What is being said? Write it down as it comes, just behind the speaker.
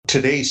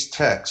Today's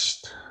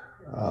text,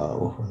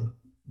 uh,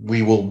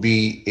 we will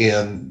be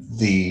in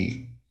the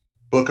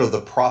book of the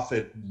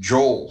prophet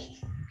Joel,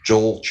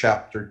 Joel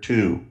chapter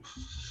 2.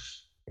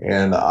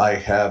 And I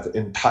have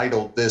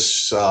entitled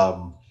this,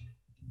 I'll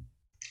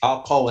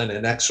call it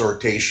an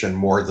exhortation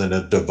more than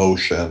a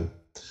devotion.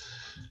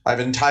 I've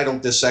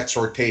entitled this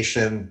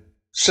exhortation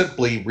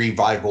simply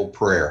Revival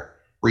Prayer.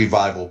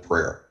 Revival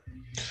Prayer.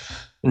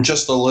 And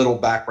just a little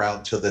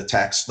background to the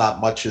text. Not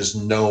much is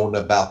known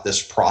about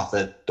this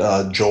prophet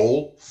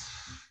Joel.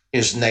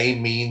 His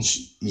name means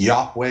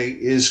Yahweh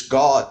is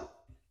God.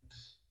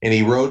 And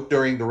he wrote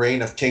during the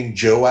reign of King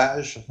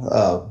Joash,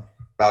 about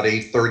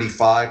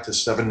 835 to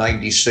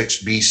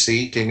 796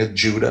 BC, king of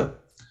Judah.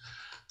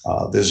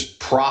 This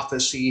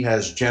prophecy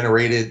has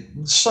generated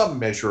some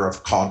measure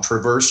of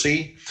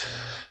controversy.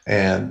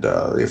 And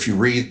if you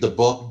read the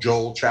book,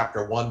 Joel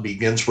chapter 1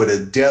 begins with a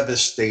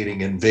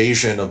devastating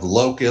invasion of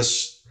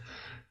locusts.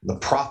 The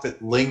prophet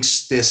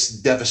links this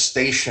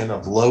devastation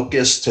of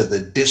locusts to the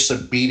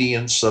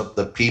disobedience of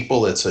the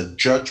people. It's a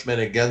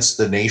judgment against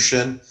the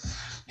nation.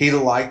 He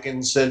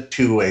likens it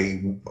to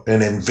an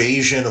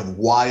invasion of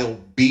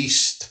wild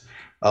beasts,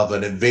 of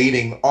an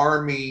invading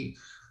army,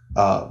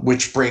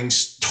 which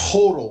brings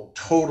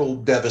total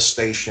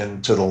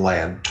devastation to the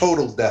land,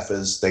 total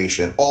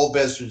devastation. All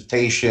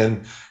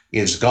vegetation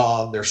is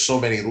gone. There's so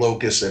many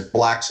locusts, it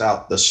blacks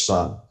out the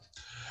sun.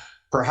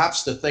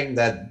 Perhaps the thing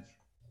that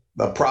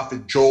the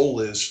prophet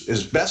Joel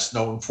is best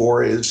known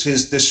for is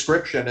his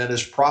description and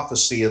his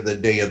prophecy of the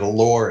day of the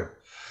Lord.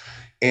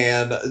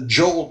 And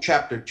Joel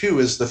chapter 2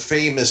 is the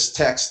famous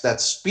text that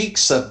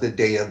speaks of the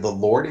day of the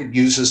Lord. It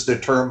uses the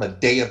term a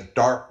day of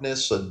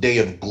darkness, a day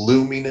of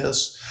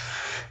gloominess.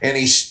 And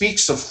he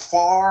speaks of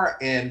far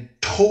and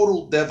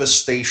total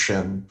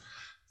devastation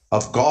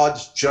of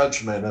God's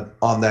judgment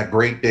on that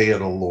great day of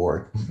the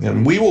Lord.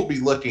 And we will be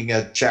looking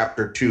at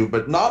chapter 2,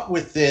 but not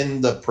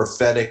within the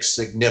prophetic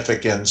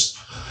significance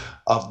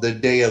of the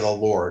day of the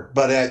Lord,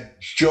 but at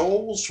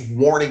Joel's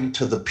warning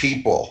to the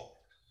people,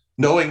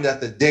 knowing that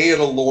the day of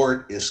the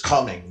Lord is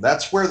coming.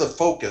 That's where the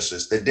focus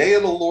is. The day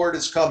of the Lord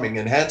is coming,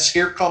 and hence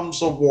here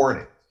comes a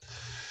warning.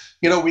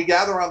 You know, we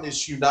gather on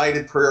this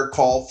united prayer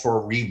call for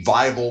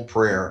revival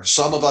prayer.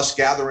 Some of us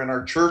gather in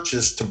our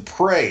churches to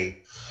pray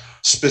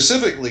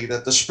specifically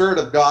that the Spirit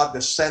of God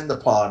descend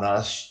upon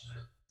us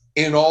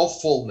in all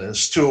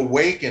fullness, to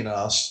awaken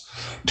us,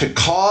 to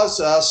cause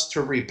us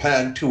to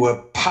repent, to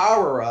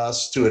empower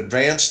us to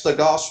advance the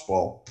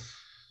gospel,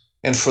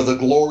 and for the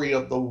glory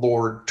of the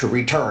Lord to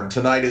return.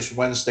 Tonight is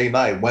Wednesday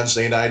night.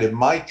 Wednesday night in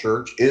my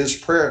church is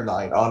prayer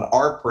night. On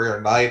our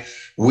prayer night,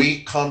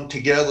 we come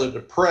together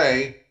to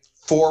pray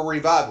for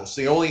revival. It's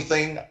the only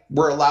thing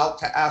we're allowed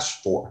to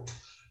ask for.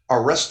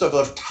 Our rest of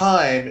the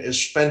time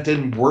is spent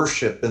in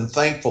worship and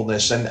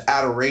thankfulness and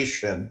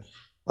adoration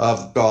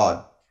of God.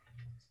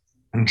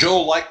 And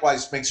Joel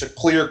likewise makes a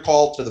clear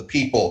call to the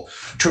people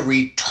to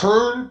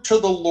return to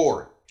the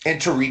Lord, and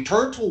to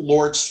return to the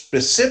Lord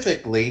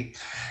specifically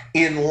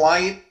in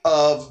light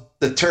of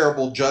the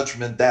terrible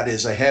judgment that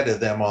is ahead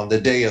of them on the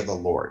day of the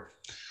Lord.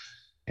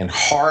 And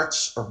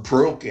hearts are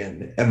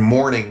broken and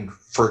mourning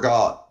for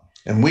God.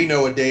 And we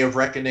know a day of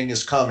reckoning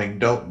is coming,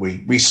 don't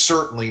we? We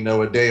certainly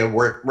know a day of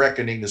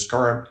reckoning is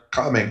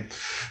coming.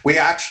 We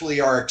actually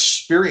are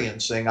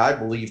experiencing, I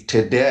believe,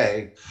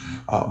 today,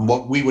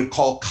 what we would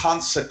call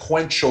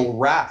consequential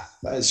wrath,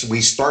 as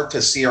we start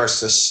to see our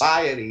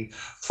society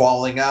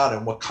falling out.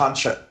 And what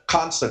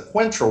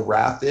consequential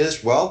wrath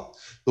is, well,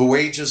 the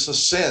wages of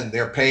sin,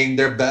 they're paying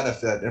their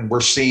benefit, and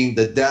we're seeing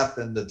the death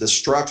and the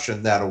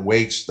destruction that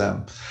awaits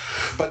them.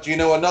 But you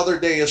know, another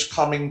day is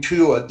coming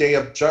too, a day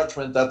of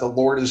judgment that the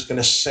Lord is going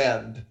to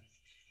send.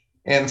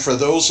 And for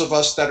those of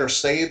us that are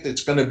saved,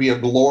 it's going to be a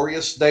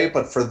glorious day.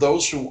 But for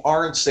those who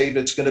aren't saved,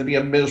 it's going to be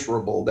a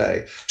miserable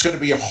day. It's going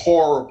to be a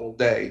horrible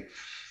day.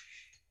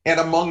 And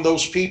among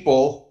those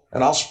people,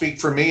 and I'll speak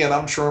for me, and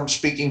I'm sure I'm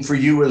speaking for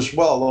you as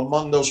well,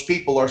 among those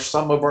people are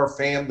some of our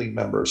family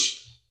members,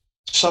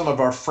 some of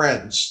our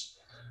friends,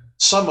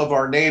 some of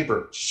our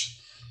neighbors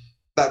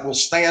that will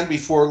stand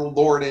before the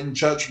Lord in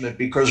judgment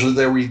because of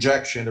their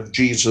rejection of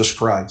Jesus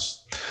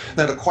Christ.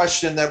 Now, the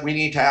question that we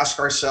need to ask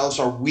ourselves,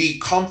 are we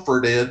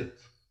comforted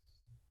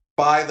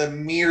by the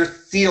mere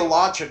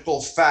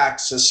theological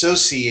facts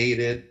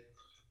associated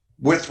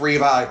with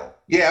revival?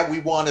 Yeah, we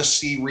want to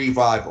see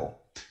revival.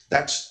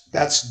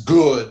 That's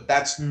good.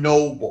 That's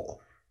noble.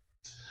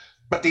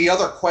 But the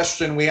other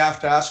question we have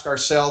to ask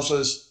ourselves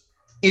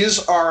is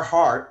are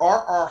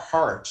our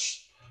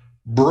hearts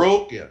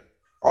broken?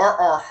 Are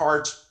our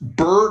hearts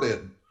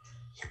burdened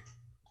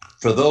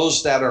for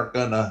those that are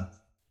going to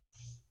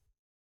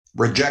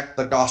reject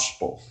the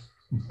gospel?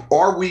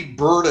 Are we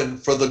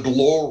burdened for the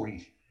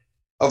glory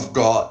of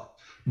God?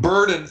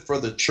 Burdened for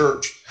the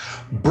church?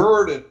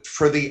 Burdened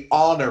for the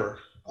honor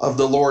of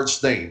the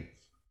Lord's name?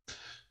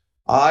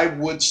 I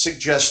would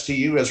suggest to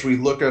you, as we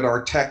look at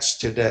our text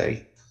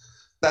today,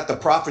 that the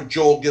prophet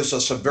Joel gives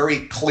us a very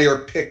clear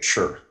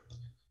picture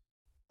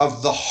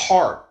of the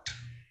heart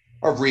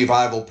of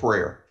revival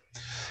prayer.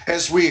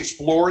 As we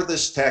explore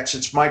this text,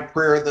 it's my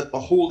prayer that the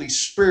Holy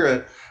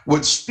Spirit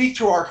would speak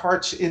to our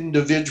hearts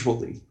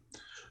individually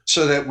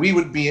so that we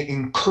would be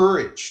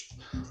encouraged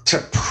to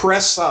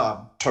press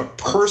on, to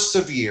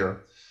persevere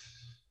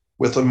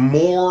with a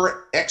more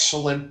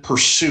excellent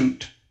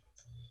pursuit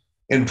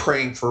in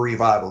praying for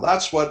revival.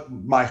 That's what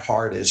my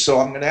heart is. So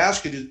I'm going to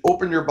ask you to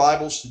open your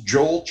Bibles to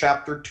Joel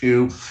chapter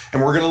 2,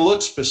 and we're going to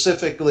look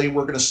specifically,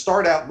 we're going to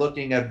start out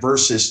looking at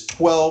verses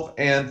 12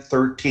 and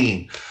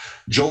 13.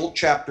 Joel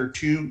chapter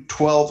 2,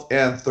 12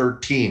 and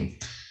 13.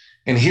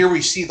 And here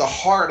we see the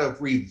heart of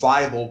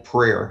revival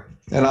prayer,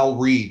 and I'll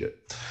read it.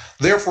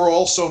 Therefore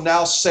also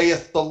now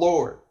saith the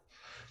Lord,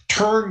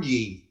 turn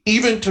ye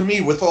even to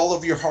me with all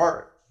of your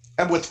heart,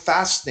 and with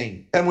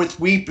fasting, and with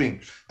weeping,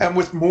 and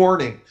with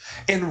mourning,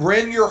 and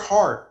rend your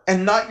heart,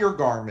 and not your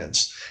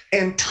garments,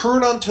 and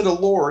turn unto the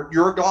Lord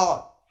your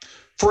God.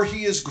 For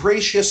he is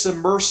gracious and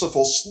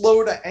merciful,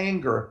 slow to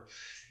anger,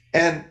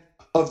 and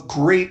of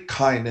great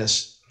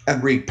kindness,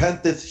 and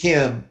repenteth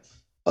him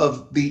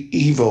of the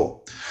evil.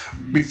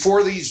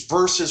 Before these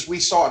verses, we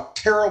saw a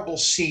terrible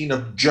scene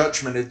of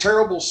judgment, a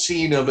terrible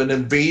scene of an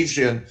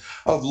invasion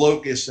of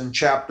locusts in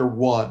chapter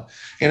 1.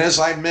 And as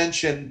I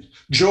mentioned,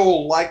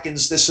 Joel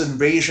likens this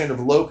invasion of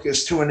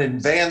locusts to an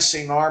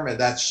advancing army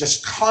that's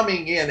just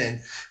coming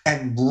in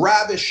and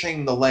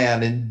ravishing the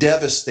land and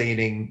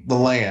devastating the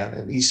land.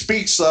 And he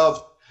speaks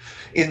of,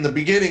 in the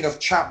beginning of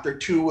chapter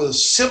 2, a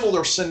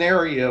similar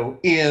scenario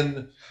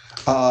in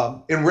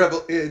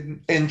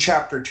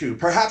chapter 2.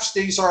 Perhaps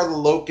these are the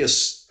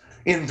locust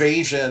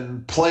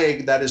invasion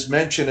plague that is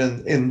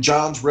mentioned in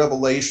John's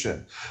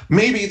Revelation.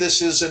 Maybe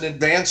this is an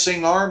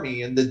advancing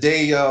army in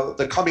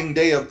the coming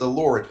day of the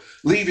Lord,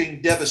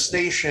 leaving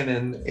devastation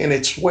in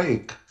its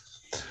wake.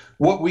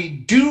 What we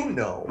do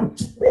know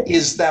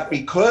is that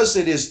because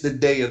it is the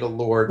day of the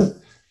Lord,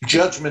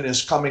 judgment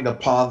is coming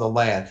upon the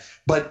land.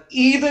 But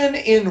even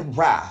in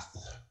wrath,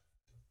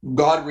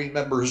 God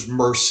remembers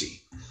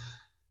mercy.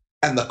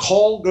 And the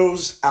call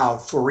goes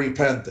out for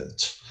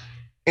repentance.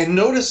 And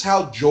notice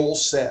how Joel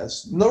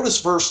says, notice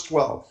verse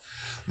 12,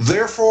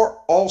 therefore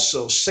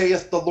also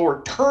saith the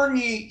Lord, turn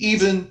ye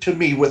even to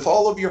me with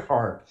all of your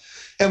heart,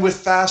 and with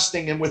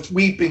fasting, and with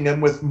weeping,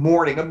 and with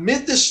mourning.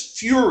 Amid this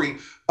fury,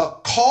 a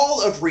call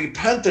of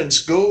repentance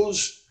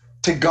goes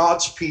to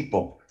God's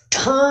people.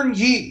 Turn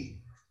ye.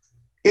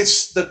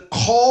 It's the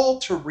call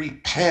to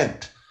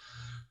repent,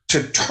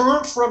 to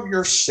turn from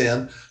your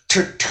sin,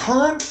 to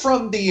turn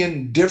from the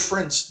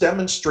indifference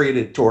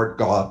demonstrated toward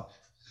God,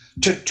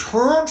 to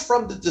turn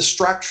from the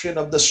distraction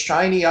of the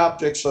shiny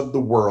objects of the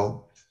world,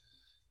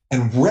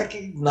 and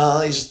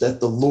recognize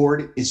that the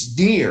Lord is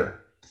near,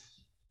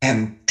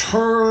 and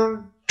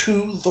turn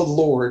to the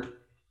Lord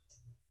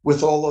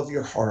with all of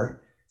your heart.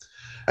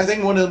 I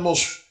think one of the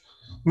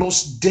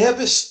most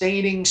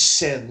devastating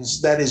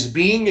sins that is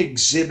being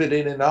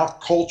exhibited in our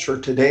culture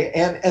today,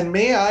 and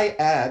may I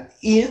add,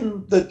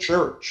 in the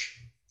church,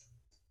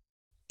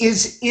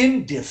 is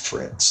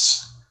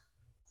indifference,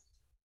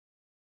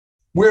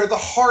 where the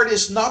heart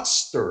is not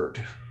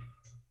stirred,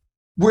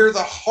 where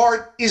the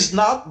heart is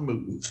not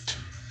moved,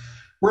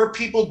 where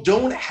people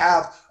don't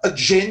have a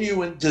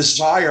genuine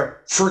desire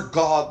for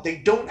God. They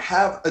don't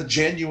have a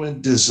genuine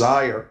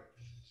desire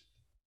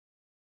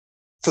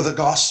for the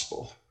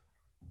gospel.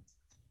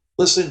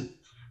 Listen,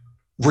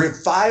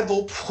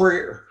 revival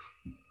prayer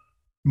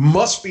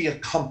must be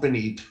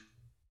accompanied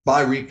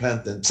by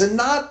repentance, and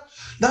not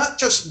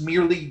just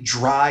merely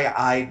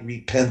dry-eyed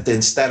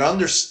repentance that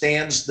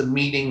understands the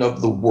meaning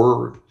of the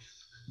word,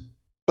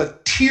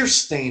 but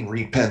tear-stained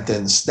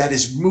repentance that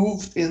is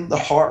moved in the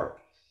heart.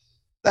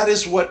 That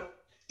is what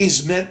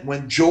is meant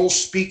when Joel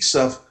speaks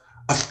of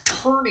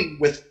turning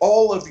with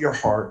all of your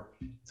heart.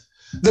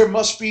 There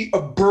must be a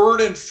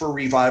burden for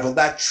revival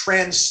that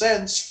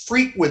transcends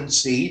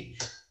frequency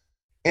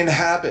and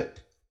habit.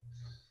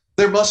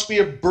 There must be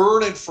a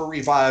burden for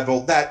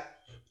revival that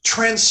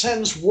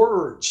transcends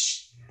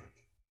words,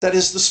 that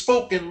is the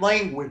spoken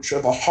language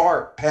of a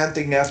heart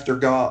panting after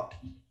God.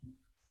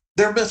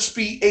 There must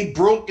be a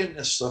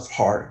brokenness of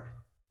heart.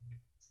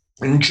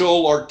 And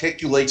Joel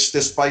articulates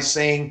this by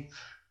saying,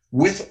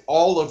 with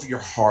all of your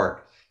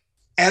heart,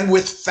 and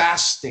with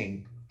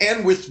fasting,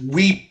 and with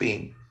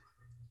weeping,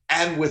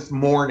 and with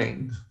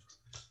mourning.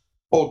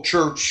 Oh,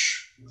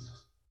 church,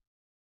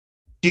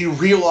 do you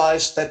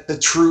realize that the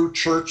true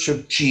church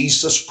of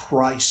Jesus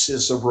Christ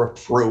is a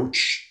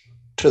reproach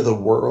to the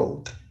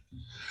world?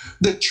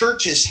 The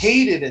church is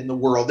hated in the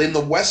world. In the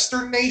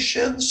Western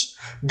nations,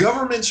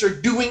 governments are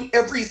doing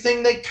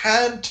everything they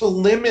can to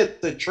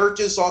limit the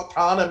church's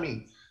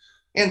autonomy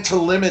and to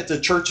limit the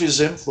church's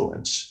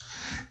influence.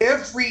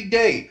 Every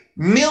day,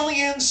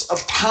 millions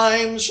of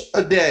times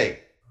a day,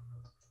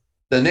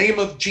 the name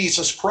of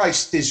Jesus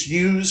Christ is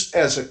used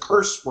as a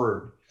curse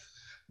word.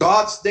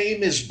 God's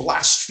name is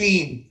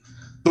blasphemed.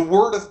 The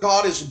word of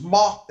God is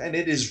mocked and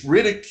it is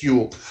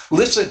ridiculed.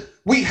 Listen,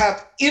 we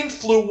have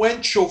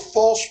influential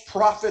false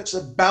prophets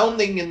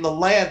abounding in the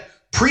land,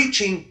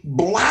 preaching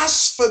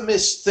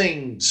blasphemous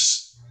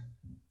things.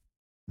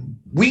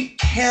 We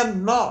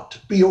cannot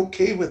be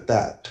okay with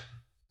that.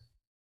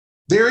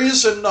 There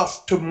is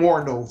enough to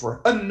mourn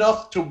over,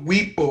 enough to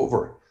weep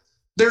over.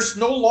 There's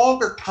no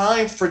longer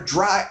time for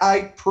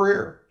dry-eyed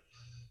prayer,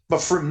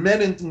 but for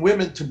men and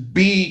women to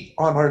be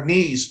on our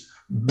knees,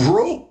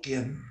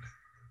 broken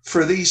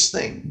for these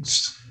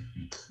things.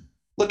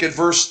 Look at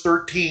verse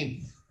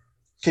 13,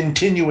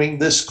 continuing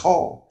this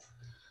call.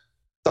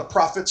 The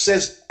prophet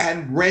says,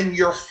 and rend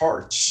your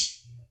hearts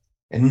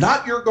and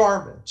not your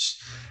garments,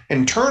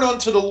 and turn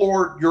unto the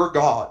Lord your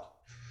God.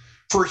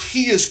 For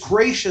he is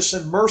gracious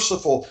and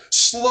merciful,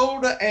 slow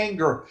to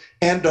anger,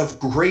 and of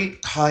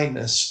great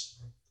kindness,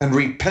 and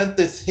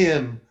repenteth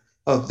him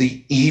of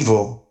the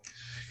evil.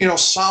 You know,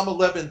 Psalm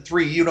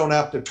 11:3, you don't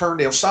have to turn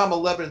there. Psalm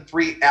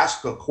 11:3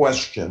 asks a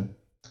question.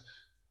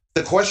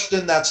 The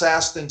question that's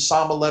asked in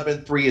Psalm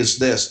 11:3 is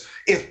this: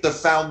 if the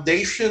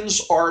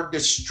foundations are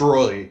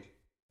destroyed,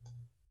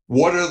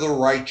 what are the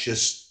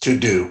righteous to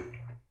do?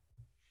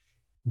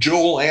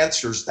 Joel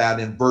answers that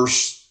in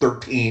verse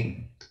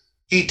 13.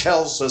 He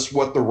tells us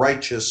what the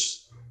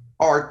righteous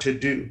are to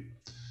do.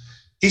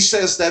 He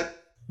says that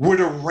we're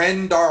to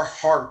rend our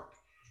heart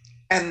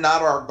and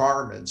not our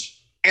garments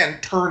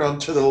and turn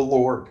unto the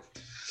Lord.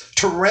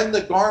 To rend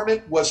the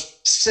garment was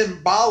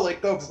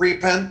symbolic of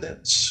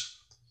repentance.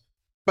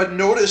 But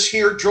notice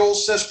here, Joel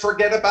says,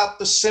 forget about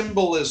the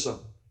symbolism.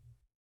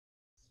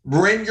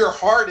 Rend your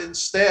heart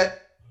instead.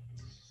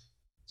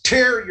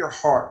 Tear your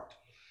heart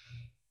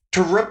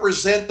to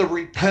represent the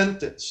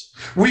repentance.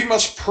 We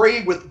must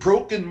pray with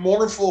broken,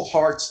 mournful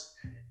hearts,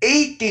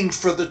 aching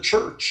for the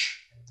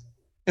church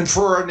and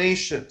for our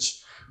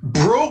nations,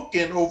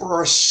 broken over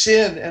our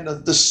sin and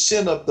of the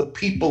sin of the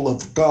people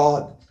of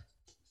God.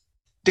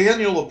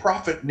 Daniel, the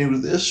prophet, knew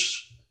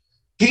this.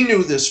 He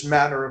knew this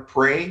manner of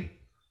praying.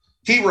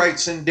 He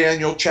writes in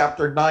Daniel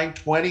chapter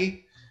 9:20,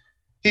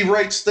 he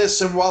writes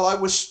this, and while I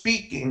was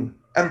speaking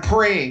and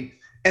praying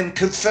and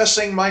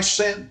confessing my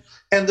sin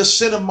and the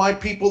sin of my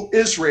people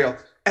Israel,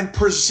 and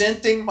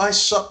presenting my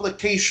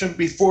supplication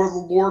before the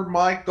Lord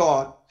my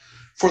God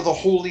for the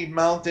holy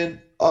mountain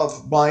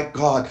of my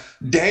God.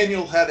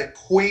 Daniel had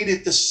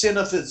equated the sin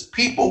of his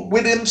people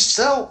with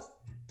himself.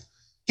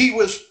 He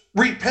was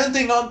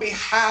repenting on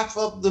behalf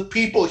of the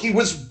people. He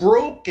was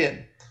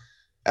broken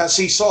as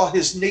he saw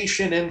his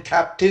nation in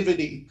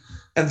captivity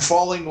and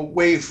falling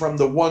away from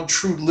the one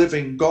true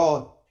living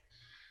God.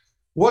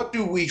 What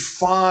do we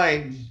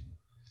find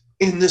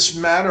in this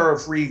manner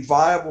of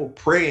revival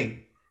praying?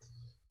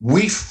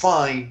 We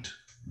find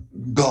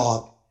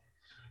God.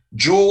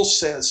 Joel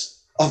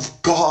says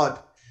of God,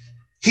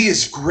 he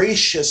is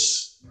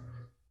gracious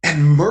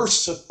and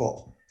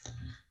merciful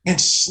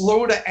and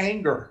slow to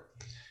anger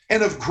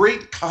and of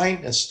great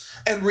kindness,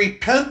 and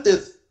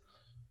repenteth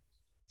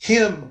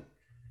him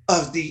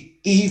of the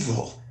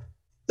evil.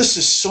 This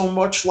is so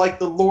much like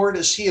the Lord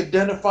as he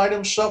identified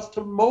himself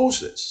to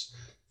Moses.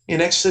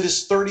 In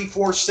Exodus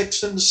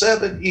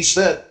 34:6-7, he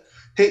said,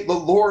 hey, the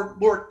Lord,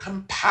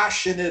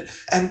 compassionate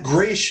and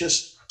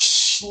gracious,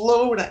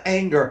 slow to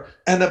anger,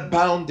 and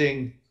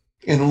abounding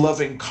in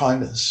loving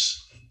kindness.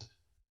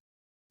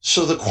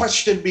 So the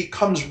question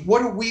becomes,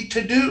 what are we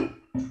to do?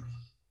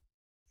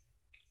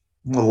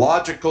 The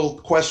logical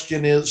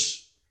question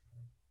is,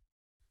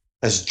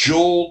 as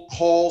Joel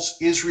calls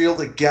Israel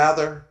to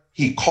gather,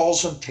 he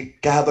calls them to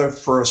gather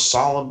for a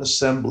solemn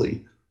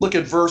assembly. Look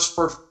at verse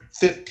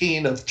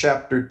 15 of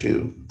chapter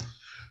 2.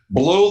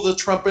 Blow the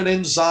trumpet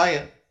in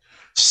Zion,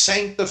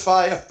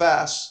 sanctify a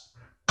fast,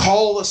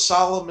 call a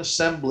solemn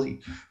assembly,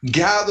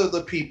 gather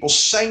the people,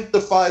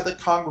 sanctify the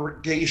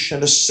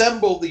congregation,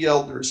 assemble the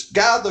elders,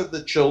 gather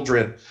the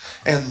children,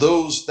 and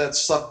those that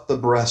suck the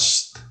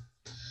breast.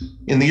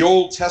 In the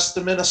Old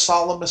Testament, a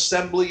solemn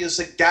assembly is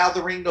a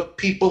gathering of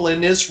people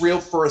in Israel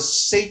for a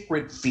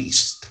sacred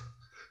feast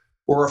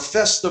or a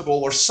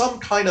festival or some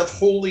kind of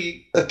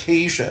holy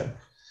occasion.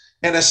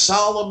 And a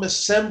solemn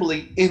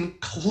assembly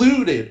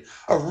included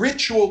a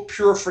ritual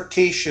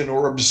purification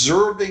or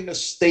observing a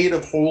state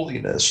of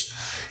holiness.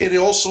 It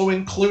also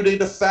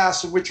included a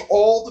fast in which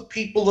all the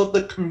people of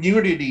the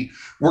community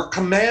were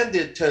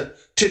commanded to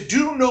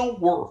do no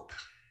work.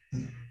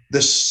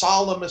 The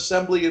solemn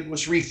assembly, it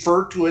was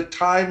referred to at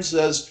times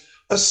as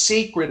a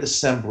sacred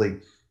assembly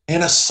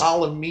and a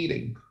solemn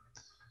meeting.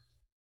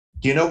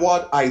 You know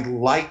what? I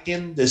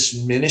liken this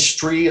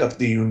ministry of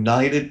the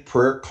United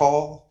Prayer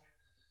Call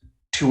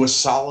to a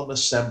solemn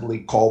assembly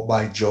called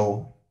by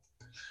Joel.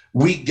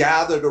 We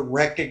gather to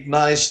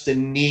recognize the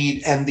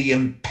need and the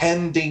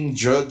impending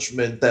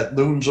judgment that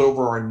looms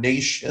over our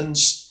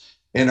nations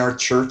and our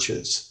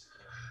churches.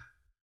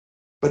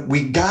 But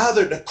we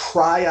gather to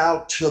cry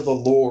out to the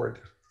Lord.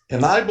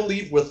 And I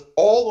believe with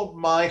all of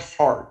my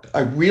heart,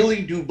 I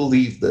really do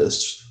believe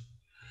this,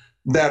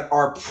 that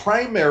our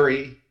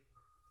primary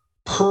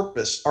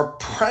purpose, our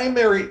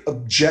primary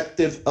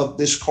objective of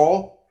this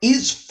call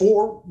is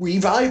for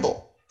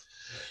revival.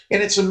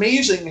 And it's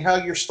amazing how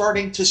you're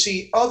starting to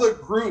see other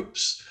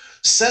groups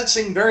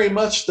sensing very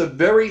much the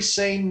very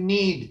same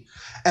need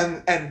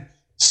and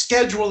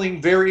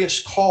scheduling various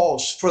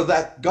calls for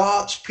that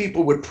God's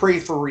people would pray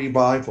for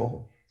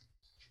revival.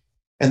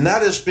 And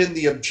that has been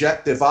the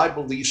objective, I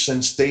believe,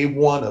 since day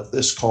one of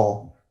this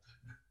call.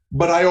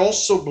 But I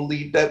also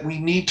believe that we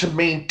need to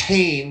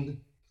maintain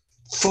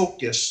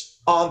focus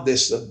on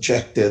this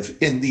objective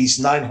in these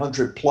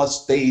 900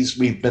 plus days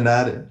we've been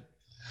at it.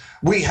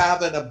 We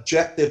have an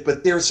objective,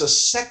 but there's a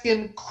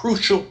second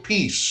crucial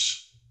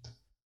piece.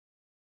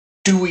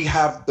 Do we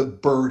have the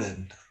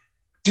burden?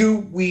 Do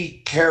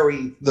we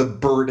carry the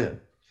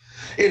burden?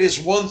 It is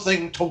one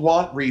thing to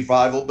want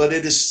revival, but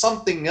it is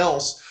something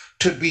else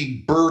to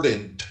be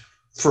burdened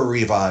for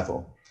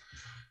revival.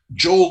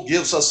 Joel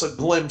gives us a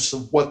glimpse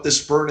of what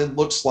this burden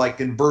looks like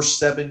in verse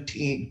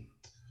 17.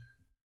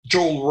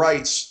 Joel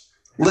writes,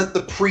 "Let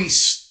the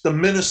priests, the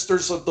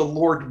ministers of the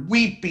Lord,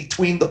 weep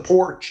between the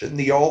porch and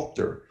the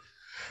altar,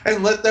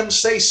 and let them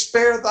say,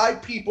 'Spare thy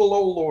people,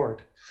 O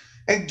Lord,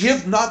 and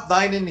give not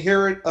thine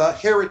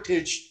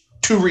heritage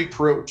to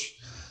reproach,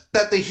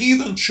 that the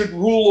heathen should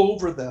rule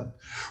over them.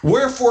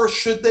 Wherefore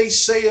should they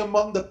say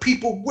among the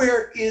people,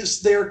 where is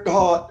their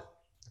God?'"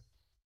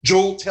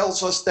 Joel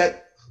tells us that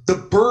the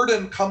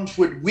burden comes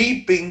with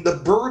weeping. The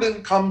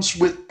burden comes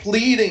with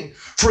pleading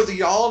for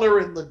the honor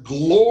and the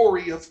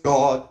glory of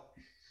God.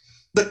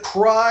 The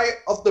cry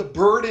of the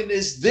burden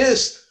is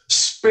this: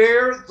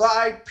 "Spare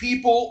thy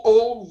people,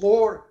 O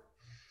Lord,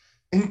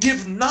 and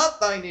give not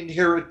thine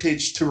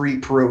inheritance to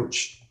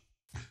reproach."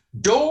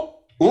 Don't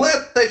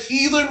let the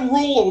heathen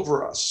rule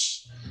over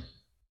us,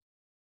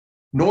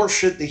 nor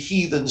should the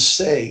heathen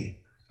say,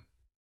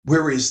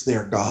 "Where is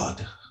their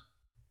God?"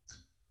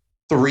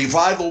 The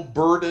revival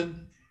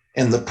burden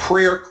and the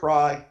prayer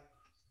cry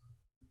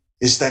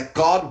is that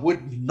God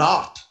would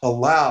not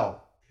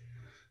allow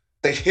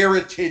the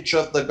heritage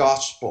of the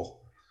gospel,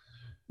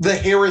 the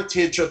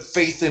heritage of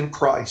faith in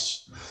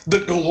Christ, the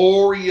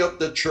glory of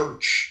the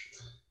church,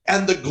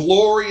 and the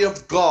glory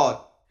of God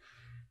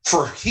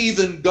for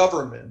heathen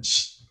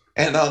governments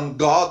and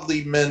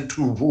ungodly men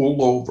to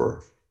rule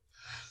over.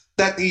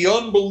 That the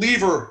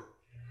unbeliever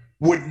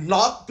would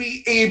not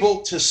be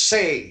able to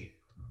say,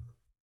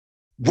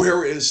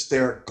 "Where is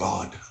their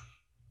God?"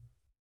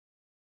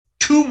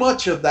 Too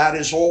much of that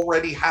is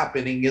already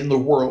happening in the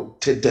world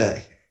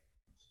today.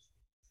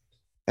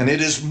 And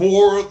it is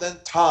more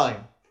than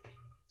time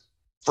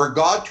for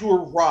God to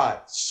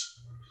arise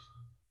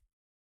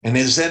and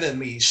his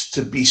enemies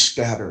to be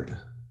scattered.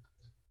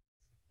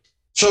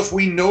 So if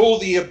we know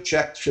the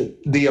objective,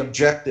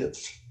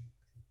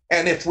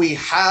 and if we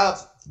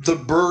have the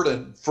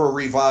burden for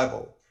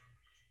revival,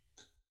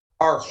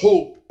 our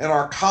hope and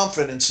our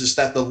confidence is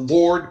that the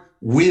Lord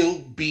will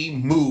be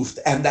moved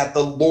and that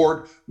the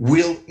Lord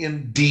will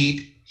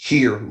indeed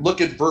hear. Look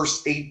at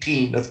verse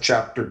 18 of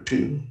chapter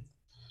 2.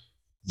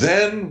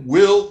 "Then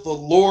will the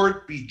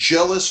Lord be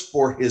jealous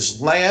for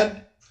his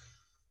land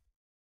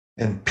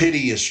and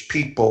pity his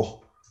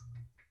people."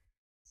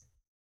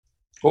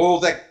 Oh,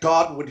 that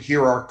God would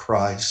hear our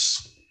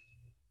cries.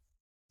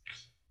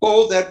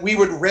 Oh, that we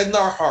would rend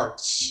our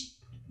hearts.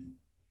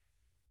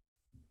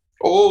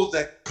 Oh,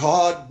 that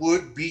God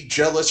would be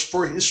jealous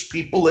for his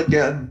people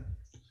again,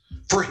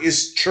 for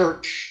his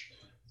church,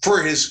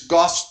 for his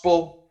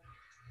gospel,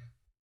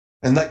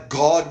 and that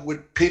God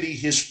would pity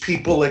his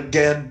people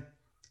again,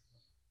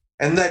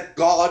 and that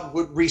God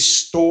would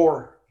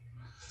restore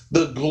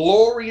the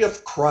glory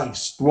of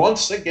Christ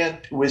once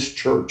again to his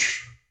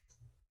church,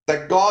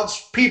 that God's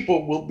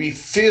people will be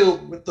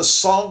filled with the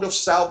song of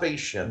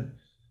salvation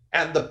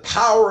and the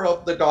power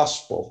of the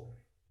gospel,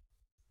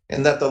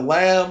 and that the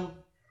Lamb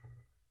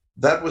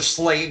that was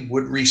slain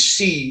would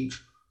receive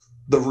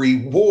the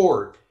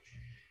reward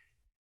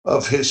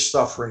of his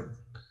suffering.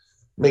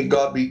 May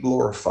God be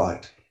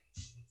glorified.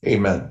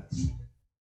 Amen.